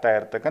ಯೂಸ್ ಆಗ್ತಾ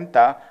ಇರತಕ್ಕಂಥ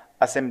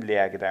ಅಸೆಂಬ್ಲಿ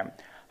ಆಗಿದೆ.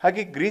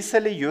 ಹಾಗೆ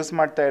ಗ್ರೀಸಲ್ಲಿ ಯೂಸ್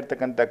ಮಾಡ್ತಾ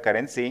ಇರತಕ್ಕಂಥ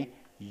ಕರೆನ್ಸಿ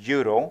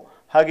ಯೂರೋ.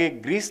 ಹಾಗೆ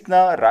ಗ್ರೀಸ್ನ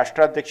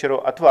ರಾಷ್ಟ್ರಾಧ್ಯಕ್ಷರು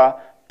ಅಥವಾ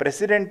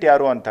ಪ್ರೆಸಿಡೆಂಟ್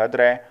ಯಾರು ಅಂತ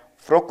ಆದರೆ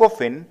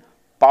ಫ್ರೊಕೊಫಿನ್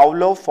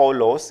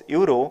ಪೌಲೋಫೌಲೋಸ್,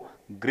 ಇವರು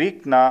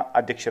ಗ್ರೀಕ್ನ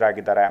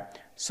ಅಧ್ಯಕ್ಷರಾಗಿದ್ದಾರೆ.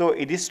 ಸೊ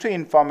ಇದಿಷ್ಟು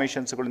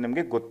ಇನ್ಫಾರ್ಮೇಷನ್ಸ್ಗಳು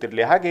ನಿಮಗೆ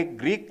ಗೊತ್ತಿರಲಿ. ಹಾಗೆ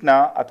ಗ್ರೀಕ್ನ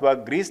ಅಥವಾ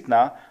ಗ್ರೀಸ್ನ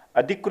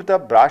ಅಧಿಕೃತ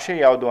ಭಾಷೆ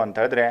ಯಾವುದು ಅಂತ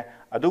ಹೇಳಿದ್ರೆ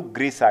ಅದು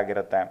ಗ್ರೀಸ್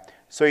ಆಗಿರುತ್ತೆ.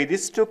 ಸೊ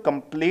ಇದಿಷ್ಟು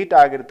ಕಂಪ್ಲೀಟ್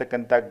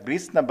ಆಗಿರ್ತಕ್ಕಂಥ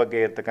ಗ್ರೀಸ್ನ ಬಗ್ಗೆ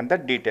ಇರತಕ್ಕಂಥ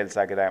ಡೀಟೇಲ್ಸ್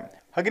ಆಗಿದೆ.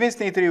 ಹಾಗೆಯೇ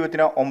ಸ್ನೇಹಿತರೆ,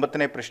 ಇವತ್ತಿನ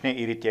 9ನೇ ಪ್ರಶ್ನೆ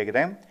ಈ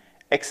ರೀತಿಯಾಗಿದೆ.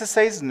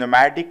 ಎಕ್ಸಸೈಸ್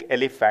ನೊಮ್ಯಾಡಿಕ್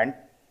ಎಲಿಫೆಂಟ್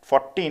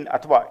 14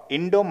 ಅಥವಾ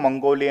ಇಂಡೋ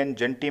ಮಂಗೋಲಿಯನ್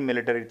ಜಂಟಿ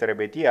ಮಿಲಿಟರಿ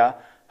ತರಬೇತಿಯ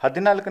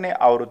 14ನೇ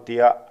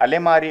ಆವೃತ್ತಿಯ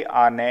ಅಲೆಮಾರಿ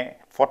ಆನೆ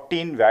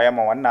 14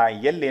 ವ್ಯಾಯಾಮವನ್ನು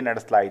ಎಲ್ಲಿ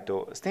ನಡೆಸಲಾಯಿತು?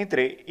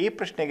 ಸ್ನೇಹಿತರೆ, ಈ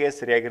ಪ್ರಶ್ನೆಗೆ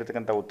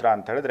ಸರಿಯಾಗಿರ್ತಕ್ಕಂಥ ಉತ್ತರ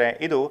ಅಂತ ಹೇಳಿದ್ರೆ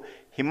ಇದು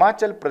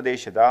ಹಿಮಾಚಲ್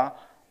ಪ್ರದೇಶದ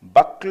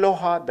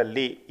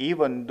ಬಕ್ಲೋಹಾದಲ್ಲಿ ಈ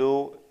ಒಂದು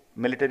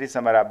ಮಿಲಿಟರಿ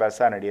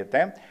ಸಮರಾಭ್ಯಾಸ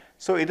ನಡೆಯುತ್ತೆ.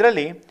 ಸೊ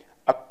ಇದರಲ್ಲಿ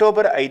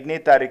ಅಕ್ಟೋಬರ್ 5ನೇ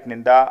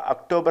ತಾರೀಕಿನಿಂದ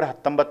ಅಕ್ಟೋಬರ್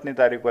 19ನೇ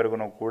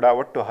ತಾರೀಕುವರೆಗೂ ಕೂಡ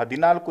ಒಟ್ಟು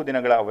 14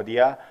 ದಿನಗಳ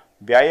ಅವಧಿಯ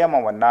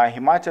ವ್ಯಾಯಾಮವನ್ನು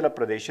ಹಿಮಾಚಲ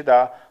ಪ್ರದೇಶದ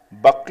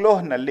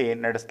ಬಕ್ಲೋಹ್ನಲ್ಲಿ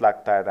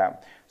ನಡೆಸಲಾಗ್ತಾ ಇದೆ.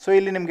 ಸೊ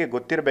ಇಲ್ಲಿ ನಿಮಗೆ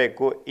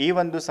ಗೊತ್ತಿರಬೇಕು ಈ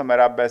ಒಂದು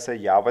ಸಮರಾಭ್ಯಾಸ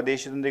ಯಾವ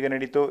ದೇಶದೊಂದಿಗೆ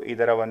ನಡೀತು,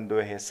 ಇದರ ಒಂದು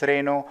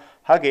ಹೆಸರೇನು,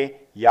 ಹಾಗೆ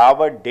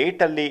ಯಾವ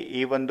ಡೇಟಲ್ಲಿ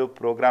ಈ ಒಂದು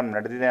ಪ್ರೋಗ್ರಾಮ್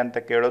ನಡೆದಿದೆ ಅಂತ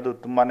ಕೇಳೋದು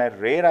ತುಂಬಾ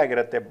ರೇರ್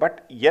ಆಗಿರುತ್ತೆ. ಬಟ್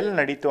ಎಲ್ಲಿ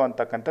ನಡೀತು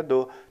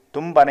ಅಂತಕ್ಕಂಥದ್ದು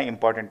ತುಂಬಾ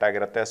ಇಂಪಾರ್ಟೆಂಟ್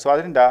ಆಗಿರುತ್ತೆ. ಸೊ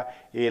ಅದರಿಂದ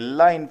ಈ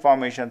ಎಲ್ಲ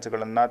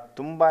ಇನ್ಫಾರ್ಮೇಷನ್ಸ್ಗಳನ್ನು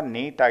ತುಂಬ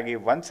ನೀಟಾಗಿ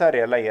ಒಂದು ಸಾರಿ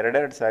ಅಲ್ಲ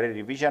 2 ಸಾರಿ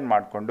ರಿವಿಷನ್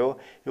ಮಾಡಿಕೊಂಡು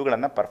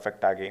ಇವುಗಳನ್ನು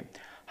ಪರ್ಫೆಕ್ಟಾಗಿ.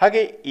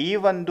 ಹಾಗೆ ಈ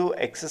ಒಂದು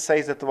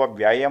ಎಕ್ಸಸೈಸ್ ಅಥವಾ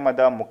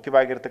ವ್ಯಾಯಾಮದ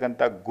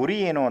ಮುಖ್ಯವಾಗಿರ್ತಕ್ಕಂಥ ಗುರಿ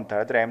ಏನು ಅಂತ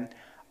ಹೇಳಿದ್ರೆ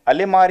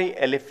ಅಲೆಮಾರಿ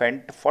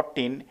ಎಲಿಫೆಂಟ್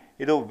 14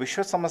 ಇದು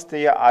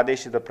ವಿಶ್ವಸಂಸ್ಥೆಯ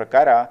ಆದೇಶದ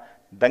ಪ್ರಕಾರ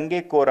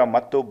ದಂಗೆಕೋರ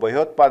ಮತ್ತು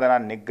ಭಯೋತ್ಪಾದನಾ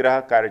ನಿಗ್ರಹ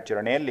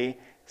ಕಾರ್ಯಾಚರಣೆಯಲ್ಲಿ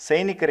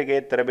ಸೈನಿಕರಿಗೆ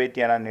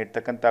ತರಬೇತಿಯನ್ನು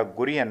ನೀಡ್ತಕ್ಕಂಥ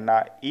ಗುರಿಯನ್ನು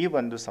ಈ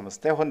ಒಂದು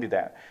ಸಂಸ್ಥೆ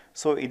ಹೊಂದಿದೆ.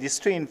 ಸೊ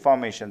ಇದಿಷ್ಟು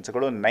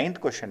ಇನ್ಫಾರ್ಮೇಷನ್ಸ್ಗಳು 9th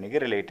ಕ್ವಶನ್ನಿಗೆ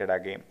ರಿಲೇಟೆಡ್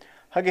ಆಗಿ.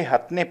 ಹಾಗೆ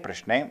 10ನೇ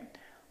ಪ್ರಶ್ನೆ,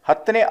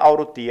 10ನೇ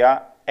ಆವೃತ್ತಿಯ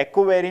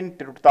ಎಕ್ವೇರಿನ್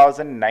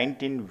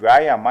 2019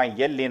 ವ್ಯಾಯಾಮ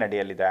ಎಲ್ಲಿ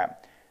ನಡೆಯಲಿದೆ?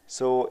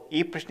 ಸೊ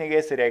ಈ ಪ್ರಶ್ನೆಗೆ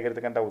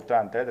ಸರಿಯಾಗಿರ್ತಕ್ಕಂಥ ಉತ್ತರ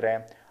ಅಂತ ಹೇಳಿದ್ರೆ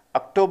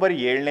ಅಕ್ಟೋಬರ್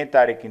 7ನೇ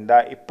ತಾರೀಕಿಂದ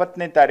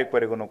 20ನೇ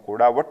ತಾರೀಕುವರೆಗೂ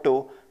ಕೂಡ ಒಟ್ಟು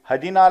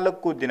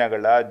 14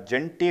 ದಿನಗಳ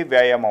ಜಂಟಿ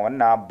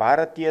ವ್ಯಾಯಾಮವನ್ನು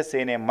ಭಾರತೀಯ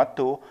ಸೇನೆ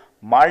ಮತ್ತು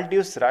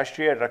ಮಾಲ್ಡೀವ್ಸ್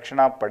ರಾಷ್ಟ್ರೀಯ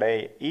ರಕ್ಷಣಾ ಪಡೆ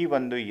ಈ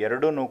ಒಂದು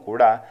ಎರಡೂ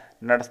ಕೂಡ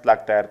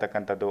ನಡೆಸಲಾಗ್ತಾ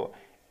ಇರತಕ್ಕಂಥದ್ದು.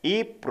 ಈ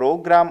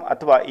ಪ್ರೋಗ್ರಾಮ್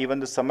ಅಥವಾ ಈ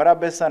ಒಂದು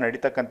ಸಮರಾಭ್ಯಾಸ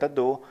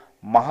ನಡೀತಕ್ಕಂಥದ್ದು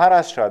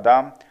ಮಹಾರಾಷ್ಟ್ರದ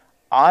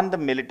ಆಂಧ್ರ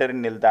ಮಿಲಿಟರಿ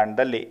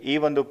ನಿಲ್ದಾಣದಲ್ಲಿ ಈ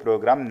ಒಂದು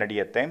ಪ್ರೋಗ್ರಾಮ್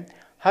ನಡೆಯುತ್ತೆ.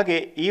 ಹಾಗೆ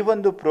ಈ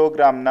ಒಂದು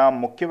ಪ್ರೋಗ್ರಾಮ್ನ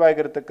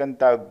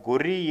ಮುಖ್ಯವಾಗಿರ್ತಕ್ಕಂಥ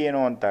ಗುರಿ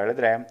ಏನು ಅಂತ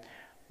ಹೇಳಿದ್ರೆ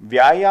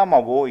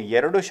ವ್ಯಾಯಾಮವು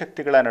 2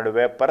 ಶಕ್ತಿಗಳ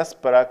ನಡುವೆ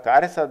ಪರಸ್ಪರ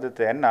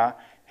ಕಾರ್ಯಸಾಧ್ಯತೆಯನ್ನು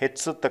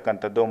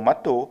ಹೆಚ್ಚಿಸತಕ್ಕಂಥದ್ದು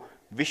ಮತ್ತು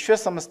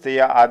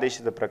ವಿಶ್ವಸಂಸ್ಥೆಯ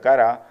ಆದೇಶದ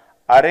ಪ್ರಕಾರ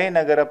ಅರೆ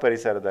ನಗರ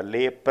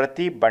ಪರಿಸರದಲ್ಲಿ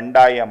ಪ್ರತಿ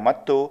ಬಂಡಾಯ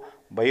ಮತ್ತು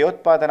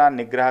ಭಯೋತ್ಪಾದನಾ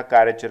ನಿಗ್ರಹ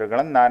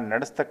ಕಾರ್ಯಾಚರಣೆಗಳನ್ನು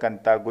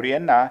ನಡೆಸ್ತಕ್ಕಂಥ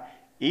ಗುರಿಯನ್ನು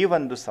ಈ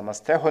ಒಂದು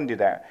ಸಂಸ್ಥೆ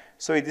ಹೊಂದಿದೆ.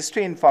 ಸೊ ಇದಿಷ್ಟು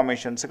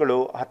ಇನ್ಫಾರ್ಮೇಷನ್ಸ್ಗಳು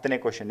 10ನೇ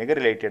ಕ್ವಶನ್ನಿಗೆ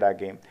ರಿಲೇಟೆಡ್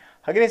ಆಗಿ.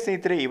 ಹಾಗೆಯೇ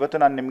ಸ್ನೇಹಿತರೆ, ಇವತ್ತು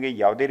ನಾನು ನಿಮಗೆ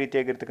ಯಾವುದೇ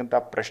ರೀತಿಯಾಗಿರ್ತಕ್ಕಂಥ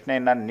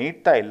ಪ್ರಶ್ನೆಯನ್ನು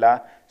ನೀಡ್ತಾ ಇಲ್ಲ.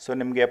 ಸೊ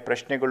ನಿಮಗೆ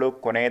ಪ್ರಶ್ನೆಗಳು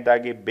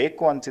ಕೊನೆಯದಾಗಿ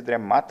ಬೇಕು ಅನಿಸಿದರೆ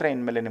ಮಾತ್ರ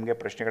ಇನ್ಮೇಲೆ ನಿಮಗೆ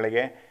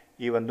ಪ್ರಶ್ನೆಗಳಿಗೆ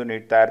ಈ ಒಂದು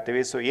ನೀಡ್ತಾ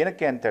ಇರ್ತೀವಿ. ಸೊ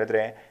ಏನಕ್ಕೆ ಅಂತ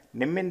ಹೇಳಿದ್ರೆ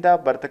ನಿಮ್ಮಿಂದ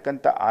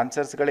ಬರ್ತಕ್ಕಂಥ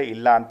ಆನ್ಸರ್ಸ್ಗಳೇ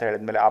ಇಲ್ಲ ಅಂತ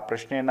ಹೇಳಿದ್ಮೇಲೆ ಆ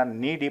ಪ್ರಶ್ನೆಯನ್ನು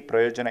ನೀಡಿ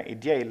ಪ್ರಯೋಜನ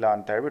ಇದೆಯಾ ಇಲ್ಲ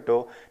ಅಂತ ಹೇಳ್ಬಿಟ್ಟು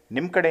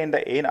ನಿಮ್ಮ ಕಡೆಯಿಂದ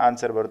ಏನು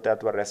ಆನ್ಸರ್ ಬರುತ್ತೆ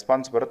ಅಥವಾ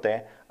ರೆಸ್ಪಾನ್ಸ್ ಬರುತ್ತೆ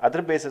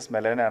ಅದ್ರ ಬೇಸಿಸ್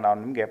ಮೇಲೆ ನಾವು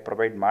ನಿಮಗೆ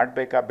ಪ್ರೊವೈಡ್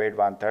ಮಾಡಬೇಕಾ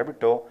ಬೇಡವಾ ಅಂತ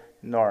ಹೇಳ್ಬಿಟ್ಟು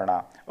ನೋಡೋಣ.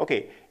 ಓಕೆ,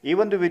 ಈ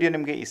ಒಂದು ವಿಡಿಯೋ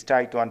ನಿಮಗೆ ಇಷ್ಟ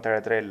ಆಯಿತು ಅಂತ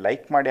ಹೇಳಿದ್ರೆ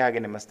ಲೈಕ್ ಮಾಡಿ, ಹಾಗೆ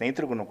ನಿಮ್ಮ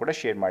ಸ್ನೇಹಿತರಿಗೂ ಕೂಡ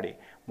ಶೇರ್ ಮಾಡಿ.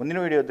 ಮುಂದಿನ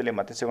ವಿಡಿಯೋದಲ್ಲಿ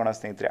ಮತ್ತೆ ಸಿಗೋಣ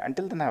ಸ್ನೇಹಿತರೆ.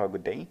 Until then have a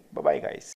good day. Bye guys.